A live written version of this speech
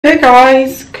Hey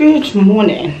guys, good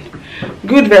morning.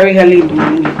 Good very early in the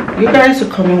morning. You guys are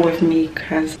coming with me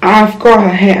because I've got a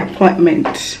hair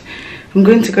appointment. I'm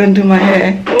going to go and do my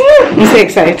hair. I'm so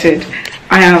excited.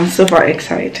 I am super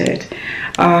excited.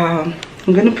 I'm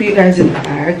going to put you guys in the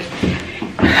bag.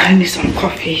 I need some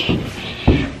coffee.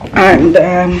 And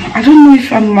I don't know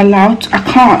if I'm allowed. I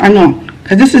can't. I know.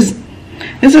 Because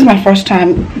this is my first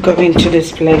time going to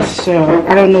this place. So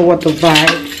I don't know what the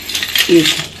vibe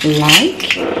is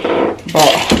like,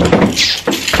 but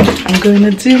I'm going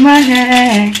to do my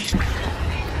hair.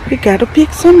 We gotta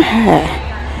pick some hair.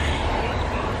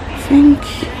 I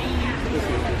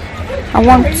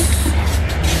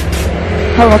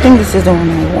think this is the one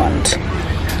I want.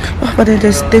 Oh, but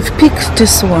they've picked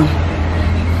this one.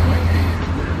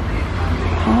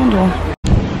 I want one.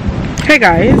 Hey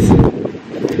guys,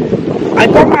 I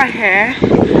got my hair.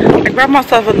 I grabbed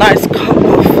myself a nice cup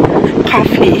of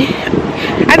coffee.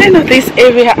 I didn't know this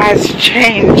area has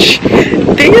changed.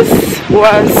 This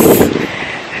was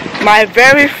my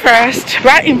very first,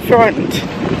 right in front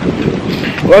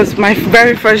was my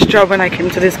very first job when I came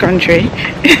to this country.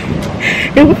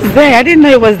 It was there. I didn't know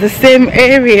it was the same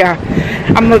area.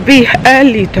 I'm a bit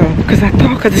early though, because I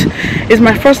thought it's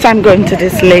my first time going to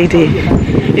this lady.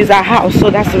 It's her house, so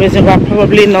that's the reason why I'm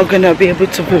probably not gonna be able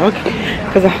to vlog,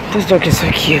 because this dog is so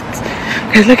cute.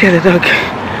 Guys, look at the dog.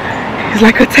 It's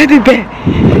like a teddy bear.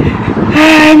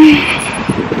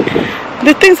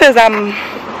 The thing says I'm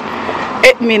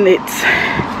 8 minutes.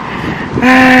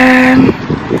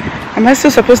 Am I still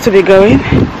supposed to be going?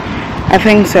 I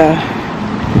think so.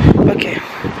 Okay.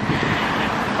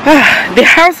 The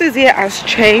houses here has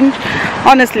changed.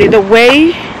 Honestly, the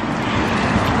way,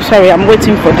 sorry, I'm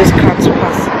waiting for this car to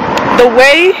pass. The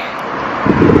way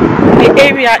the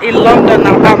area in London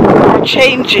are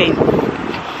changing.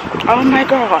 Oh my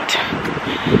god.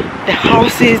 The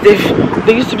houses, there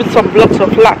used to be some blocks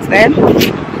of flats then.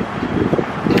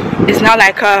 It's now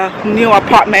like a new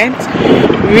apartment.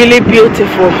 Really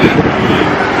beautiful.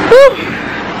 Whew.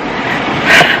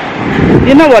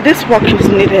 You know what, this work is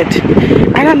needed.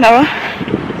 I don't know.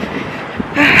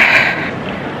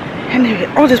 Anyway,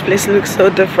 all this place looks so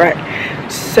different.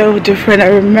 So different. I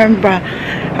remember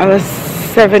I was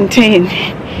 17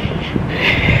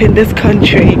 in this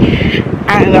country,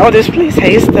 and all this place I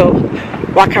used to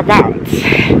walk about.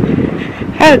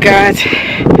 Oh god.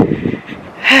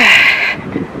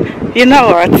 You know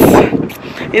what,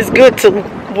 it's good to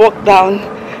walk down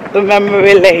the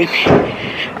memory lane.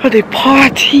 All the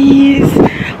parties,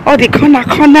 all the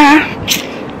corner.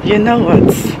 You know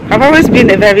what, I've always been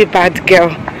a very bad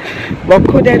girl, but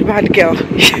coded bad girl.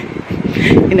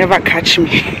 You never catch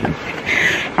me.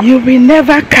 You will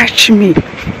never catch me.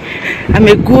 I'm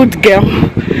a good girl,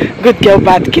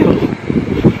 bad girl.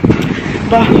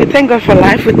 But we thank God for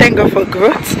life, we thank God for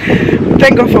growth, we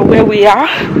thank God for where we are.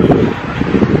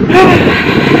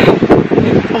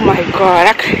 Oh my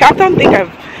god, I don't think I've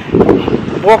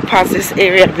walked past this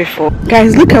area before.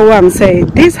 Guys, look at what I'm saying.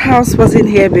 This house wasn't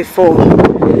here before.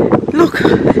 Look,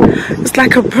 it's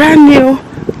like a brand new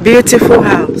beautiful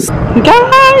house.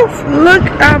 Guys, look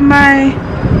at my,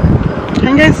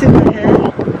 can you guys see my hair?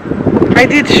 I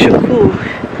did shuku.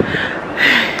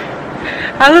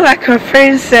 I look like a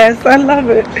princess. I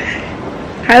love it.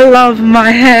 I love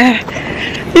my hair.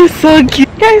 It's so cute.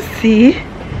 You guys see?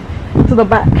 To the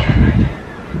back.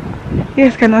 You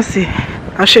guys cannot see.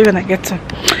 I'll show you when I get to.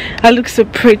 I look so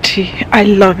pretty. I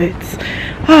love it.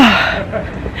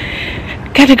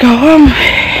 Gotta go home.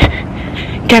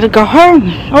 Gotta go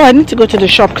home. Oh, I need to go to the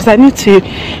shop because I need to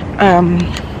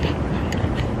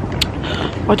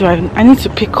what do I need to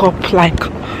pick up like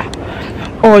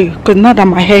oil, because now that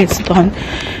my hair is done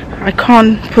I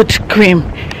can't put cream,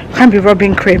 can't be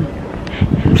rubbing cream,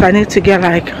 so I need to get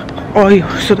like oil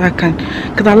so that I can,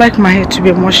 because I like my hair to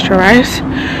be moisturized.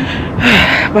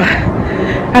 But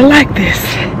I like this.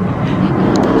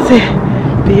 See,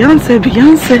 Beyonce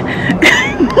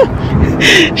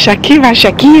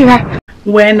Shakira.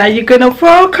 When are you gonna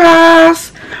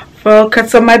focus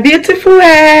on my beautiful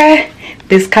hair?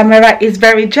 This camera is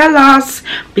very jealous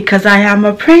because I am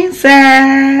a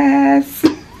princess.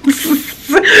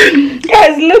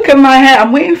 Guys, look at my hair.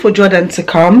 I'm waiting for Jordan to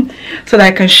come so that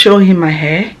I can show him my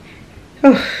hair.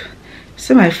 Oh,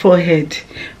 see my forehead.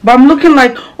 But I'm looking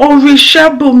like me.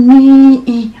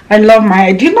 I love my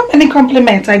hair. Do you know how many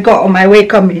compliments I got on my way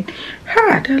coming?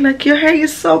 They're like, your hair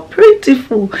is so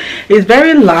beautiful. It's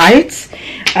very light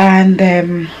and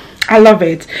I love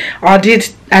it. I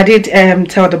did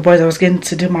tell the boys I was going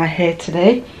to do my hair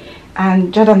today,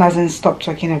 and Jordan hasn't stopped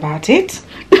talking about it.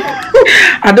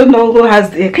 I don't know who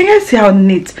has the, can you see how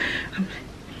neat?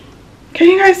 Can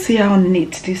you guys see how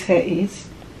neat this hair is?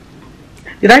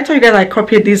 Did I tell you guys I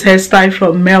copied this hairstyle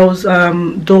from Mel's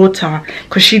daughter?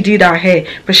 Because she did her hair,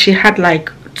 but she had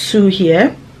like 2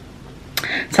 here.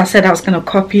 So I said I was going to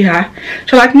copy her.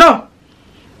 She was like, no,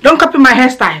 don't copy my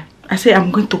hairstyle. I said,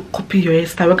 I'm going to copy your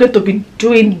hairstyle. We're going to be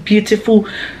doing beautiful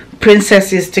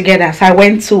princesses together. So I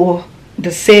went to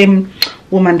the same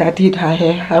woman that did her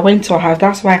hair. I went to her house.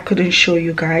 That's why I couldn't show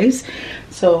you guys.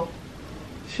 So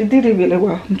she did it really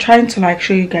well. I'm trying to like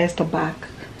show you guys the back,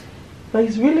 but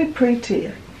it's really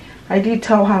pretty. I did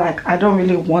tell her like I don't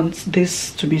really want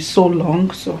this to be so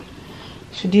long, so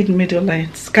she did middle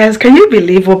lengths. Guys, can you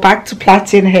believe we're back to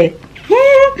plaiting hair?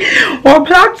 We're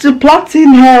back to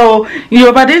plaiting hair. In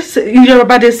Yoruba they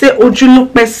say oju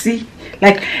look messy.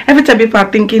 Like every time people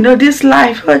are thinking, oh, this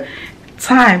life,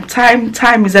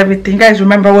 time is everything. Guys,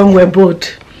 remember when we were bored?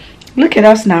 Look at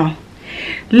us now.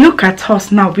 Look at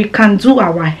us now. We can do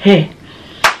our hair.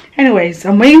 Anyways,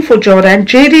 I'm waiting for Jordan.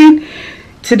 Jayden,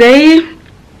 today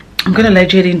I'm gonna let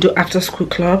Jayden do after school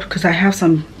club because I have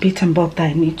some bit and bob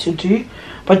that I need to do.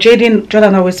 But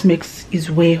Jordan always makes his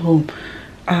way home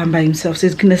by himself, so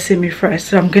he's gonna see me first.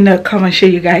 So I'm gonna come and show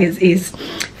you guys his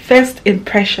first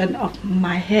impression of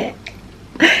my hair.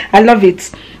 I love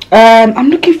it. I'm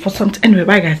looking for something. Anyway,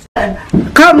 bye guys.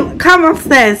 Come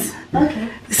upstairs. Okay.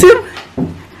 See?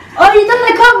 Oh, you done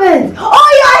the cupboard. Oh,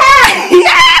 your hair.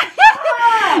 Yeah.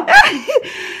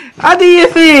 How do you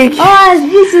think? Oh, it's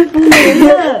beautiful.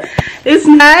 Look. It's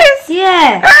nice.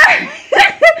 Yeah.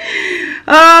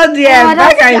 Oh dear. Oh,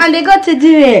 that's it. And they got to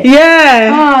do it.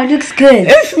 Yeah. Oh, it looks good.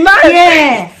 It's nice.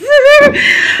 Yeah.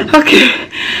 Okay.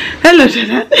 Hello,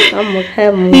 Jordan. I'm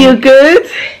okay. You good?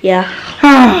 Yeah.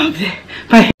 Oh,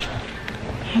 bye.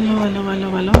 Hello.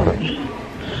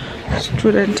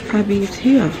 Student Abby is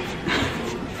here.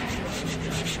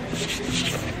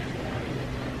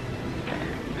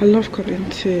 I love coming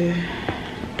to.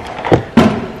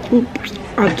 Oops.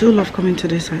 I do love coming to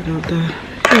this side of the.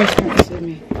 Yes, don't see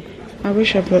me. I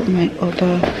wish I brought my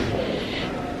other.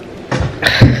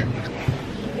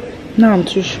 No, I'm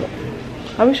too short.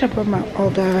 I wish I brought my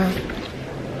other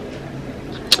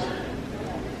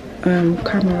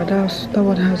camera. That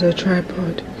one has a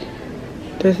tripod.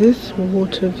 There's this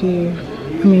water view.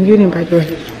 I mean, viewing by the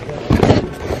way.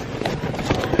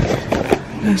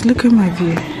 Guys, look at my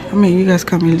view. I mean, you guys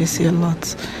can't really see a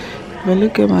lot, but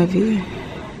look at my view.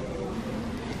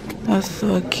 That's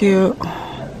so cute.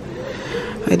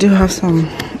 I do have some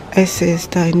essays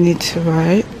that I need to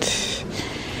write.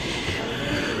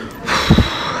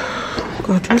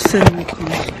 God, who sent me come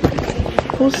school?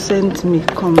 Who sent me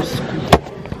come school?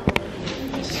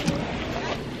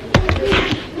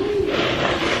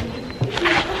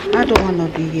 I don't want to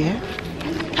be here.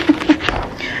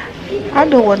 I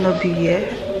don't want to be here.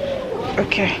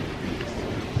 Okay.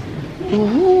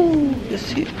 Ooh, you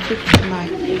see, 229.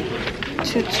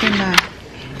 229.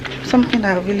 Something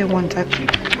I really wanted.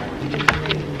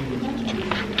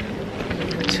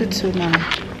 229.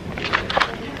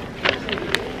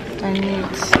 I need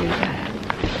to.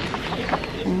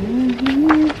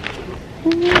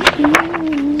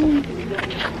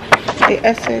 The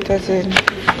essay doesn't.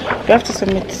 You have to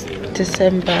submit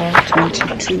December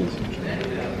 22.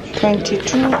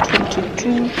 22.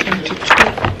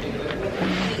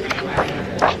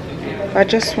 I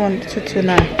just want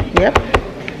 229. Yep.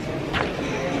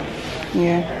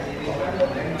 Yeah.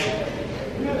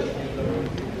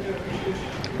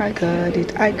 I got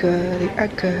it.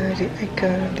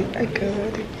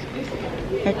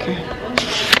 Okay.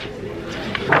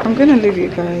 I'm gonna leave you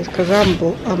guys because I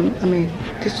mean,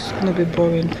 this is gonna be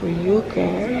boring for you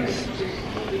guys.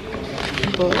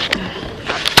 But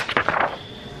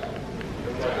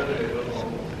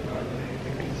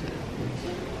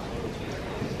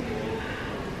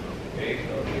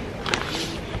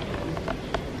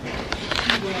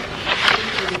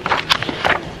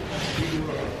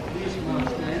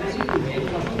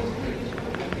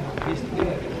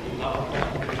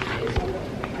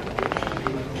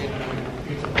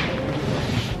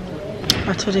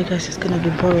I told you guys it's gonna be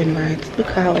boring, right? Look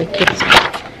how I kept it.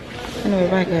 Anyway,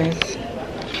 bye guys.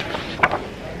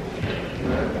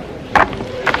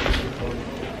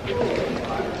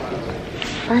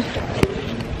 Bye.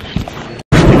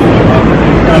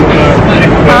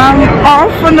 I'm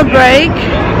off on the break.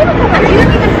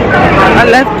 I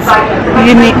left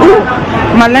uni. Ooh,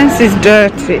 my lens is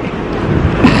dirty.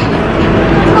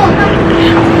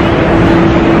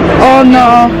 Oh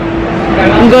no,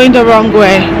 I'm going the wrong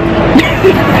way.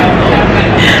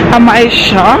 Am I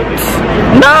short?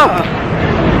 No.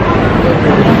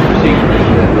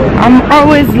 I'm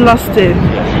always lost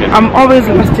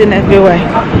in everywhere.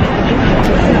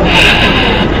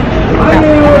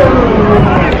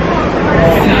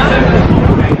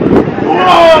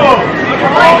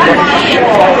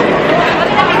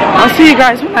 I'll see you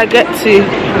guys when I get to.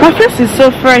 My face is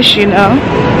so fresh, you know.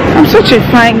 I'm such a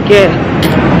fine girl.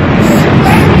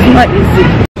 It's not easy.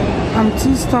 I'm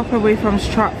 2 stops away from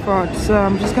Stratford, so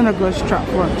I'm just gonna go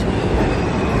Stratford.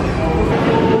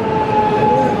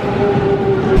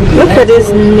 Look at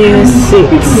these new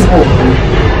seats.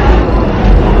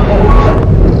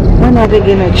 When are they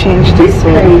gonna change this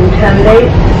one?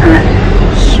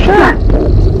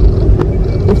 Stratford.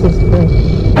 This is fresh.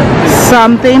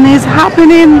 Something is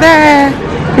happening there.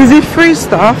 Is it free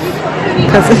stuff?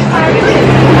 Because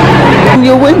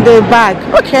you win the bag.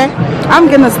 Okay, I'm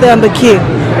gonna stay on the queue.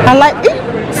 I like it.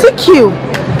 See queue.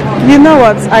 You know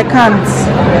what? I can't.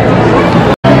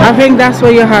 I think that's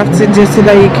what you have to do so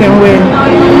that you can win.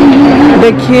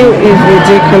 The queue is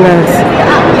ridiculous.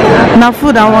 Now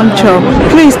food I want chop.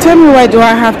 Please tell me, why do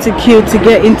I have to queue to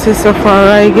get into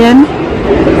Sephora again?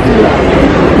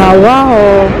 Now wow.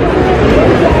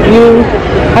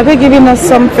 Are they giving us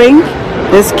something?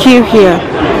 There's queue here.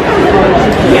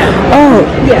 Oh,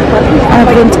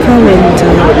 Advent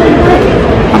calendar.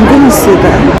 I'm gonna see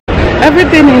that.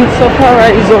 Everything in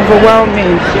Sephora is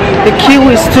overwhelming. The queue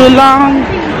is too long.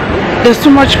 There's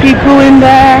too much people in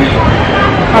there.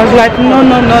 I was like, no.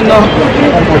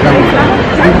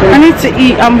 I need to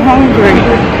eat. I'm hungry.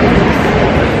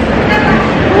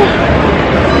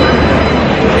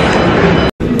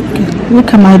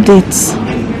 Look at my dates.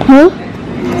 Huh?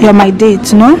 You're my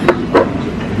date, no?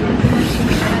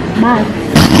 Bye.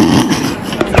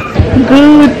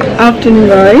 Good afternoon,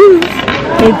 guys.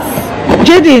 It's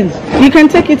Jayden. You can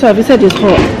take it off. You said it's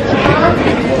hot.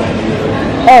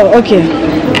 Oh, okay.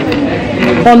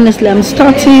 Honestly, I'm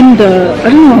starting the. I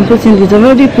don't know how I'm putting this. I've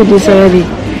already put this already.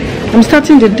 I'm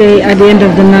starting the day at the end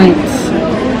of the night.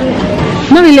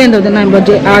 Not really end of the night, but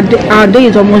our day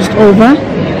is almost over.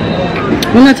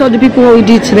 When I told the people what we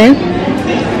did today,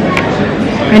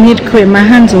 I need cream. My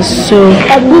hands are so.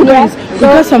 Oh guys, we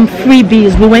got some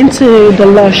freebies. We went to the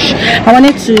Lush. I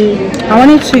wanted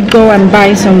to go and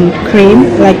buy some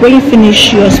cream. Like when you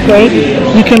finish your spray,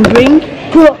 you can bring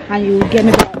and you get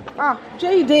me. Ah,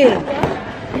 Jayden,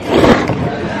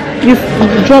 you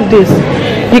drop this.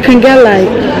 You can get like.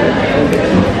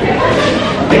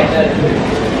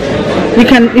 You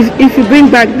can if you bring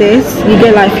back this, you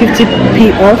get like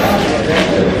 50p off.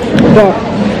 But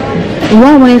what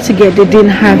I wanted to get, they didn't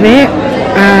have it,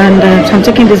 and so I'm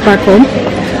taking this back home.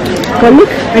 But look,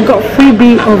 I got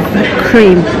freebie of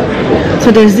cream.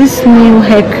 So there's this new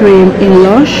hair cream in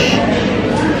Lush.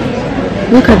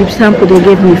 Look at the sample they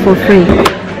gave me for free.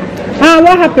 Ah,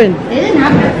 what happened? They didn't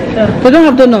have it. They don't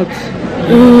have donuts.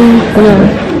 No,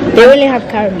 they only have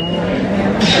caramel.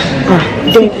 Ah,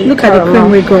 look at the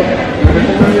cream we got.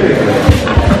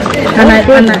 And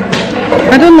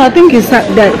I don't know, I think it's that.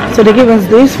 So they gave us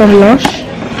this from Lush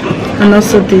and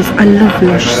also this. I love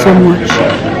Lush so much.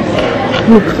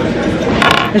 Look,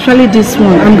 especially this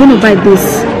one. I'm going to buy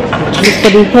this for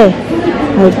the hair.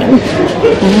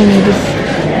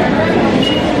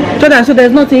 Jordan, so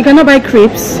there's nothing. You cannot buy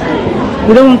crepes.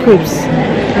 We don't want crepes.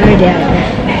 Already have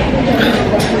it.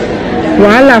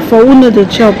 Voila, for who know the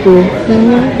chop.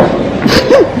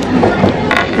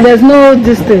 There's no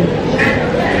this thing.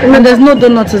 And there's no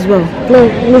donuts as well. No,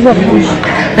 move up, please.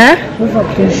 Eh? Move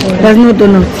up, please. There's no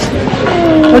donuts.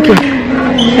 Okay.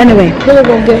 Anyway. We're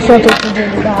gonna get shorter to do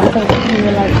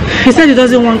that. He said he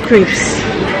doesn't want crepes.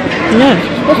 No,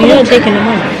 you're not taking the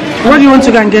money. What do you want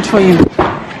to go and get for him?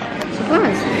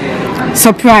 Surprise.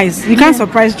 Surprise. You can't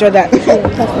surprise Jordan. In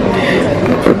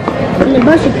the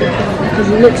bicycle, because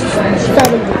it looks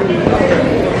stunning.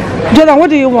 Jordan, what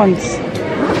do you want?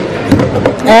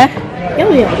 Eh?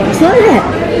 Yeah, it's not that.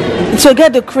 So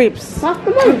get the crepes. Half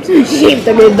the month. Ashamed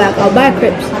to go back. I'll buy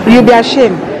crepes. You'll be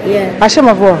ashamed. Yeah. Ashamed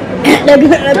of what? No,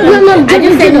 I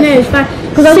just said no, it's fine.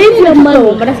 Because I saved your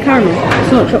money, but that's caramel.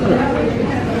 It's not chocolate.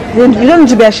 You don't need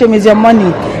to be ashamed. It's your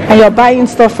money, and you're buying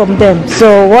stuff from them.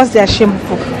 So what's the shame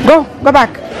for? Go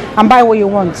back and buy what you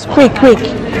want. Quick.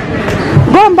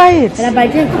 Go and buy it. Can I buy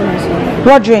drink for myself?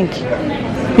 What drink?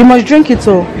 You must drink it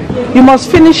all. You must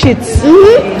finish it.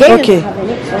 Okay.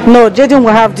 No, Jayden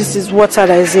will have this is water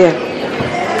that is here.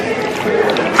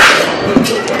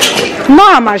 No,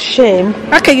 I'm ashamed.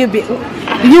 How can you be?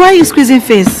 Why are you squeezing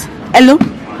face? Hello?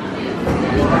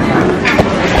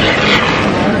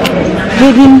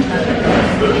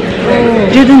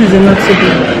 Jayden is a naughty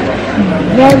boy.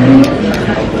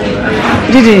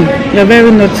 Jayden, you're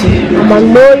very naughty. I'm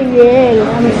annoying.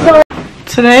 I'm so.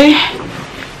 Today,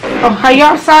 are you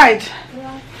outside?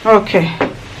 Okay.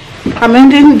 I'm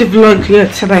ending the vlog here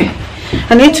today.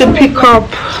 I need to pick up,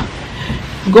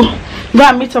 go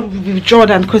and meet up with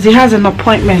Jordan because he has an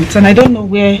appointment and I don't know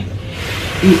where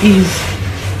he is.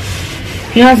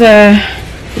 He has a,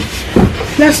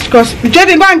 let's go.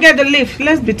 Jayden, go and get the lift.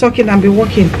 Let's be talking and be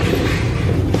walking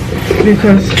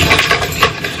because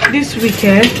this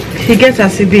weekend he gets a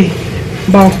CB,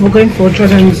 but we're going for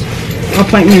Jordan's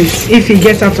appointment. If he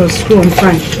gets out of school on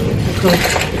time, so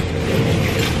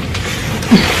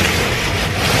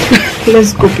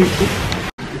let's go, people.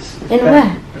 In where?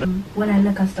 When I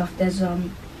look at stuff, there's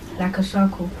like a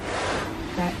circle,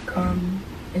 like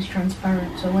it's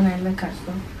transparent. So when I look at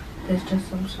stuff, there's just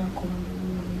some circle.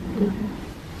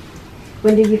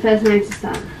 When did you first notice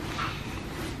that?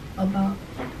 About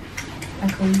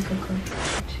like a week ago.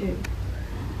 2.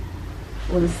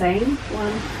 All the same?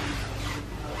 1,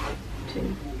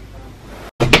 2.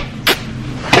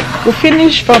 We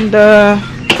finished from the,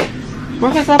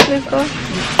 what is that place called?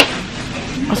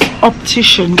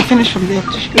 Optician. We finished from the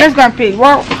optician. Let's go and pay.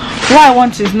 What I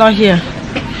want is not here.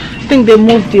 I think they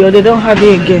moved it or they don't have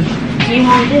it again. Do you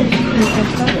have this?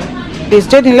 It's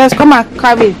Jayden, let's come and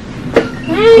carry it.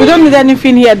 We don't need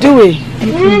anything here, do we?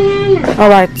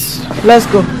 Alright, let's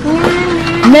go.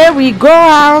 May we go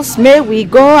house, may we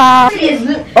go out.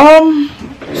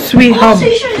 Sweet home. So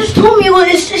you should have just told me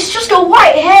it's just a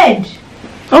white head.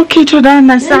 Okay, Jordan,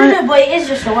 No, but it is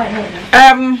just a white head.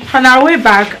 On our way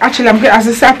back, actually, as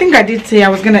I said, I think I did say I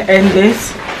was gonna end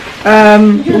this.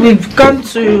 We've gone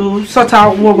to sort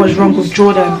out what was wrong with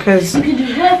Jordan because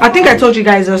I think I told you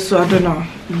guys also, I don't know,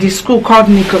 the school called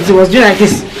me because it was doing like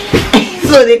this.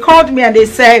 So they called me and they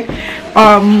said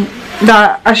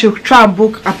that I should try and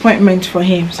book appointment for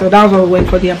him. So that was why we went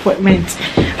for the appointment,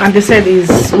 and they said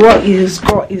what is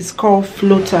called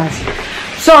floaters.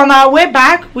 So on our way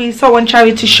back, we saw one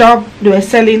charity shop. They were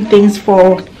selling things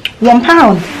for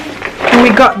 £1, and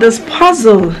we got this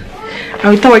puzzle, and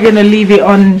we thought we were gonna leave it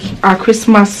on our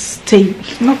Christmas table,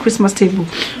 not Christmas table,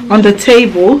 on the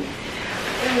table.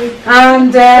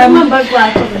 And my bag where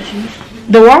I put my shoes.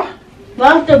 the what?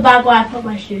 Where's the bag where I put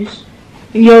my shoes?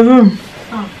 In your room.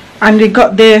 Oh. And we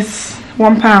got this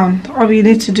 £1. All we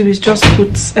need to do is just put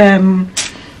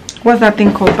what's that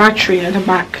thing called, battery at the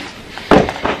back.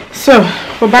 So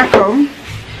for back home,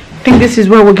 I think this is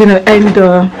where we're gonna end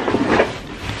the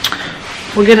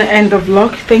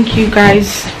vlog. Thank you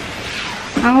guys.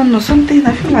 I don't know, something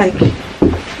I feel like.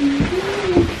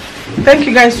 Thank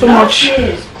you guys so much.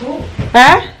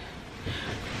 Huh?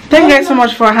 Thank you guys so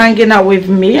much for hanging out with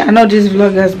me. I know this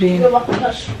vlog has been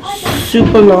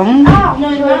super long.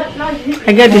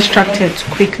 I get distracted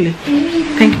quickly.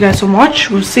 Thank you guys so much.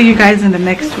 We'll see you guys in the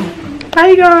next one.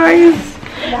 Bye guys.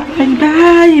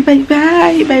 Bye bye bye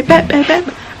bye bye bye bye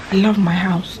bye. I love my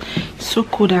house. It's so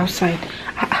cold outside.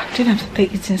 I didn't have to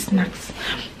take eating snacks.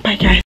 Bye guys.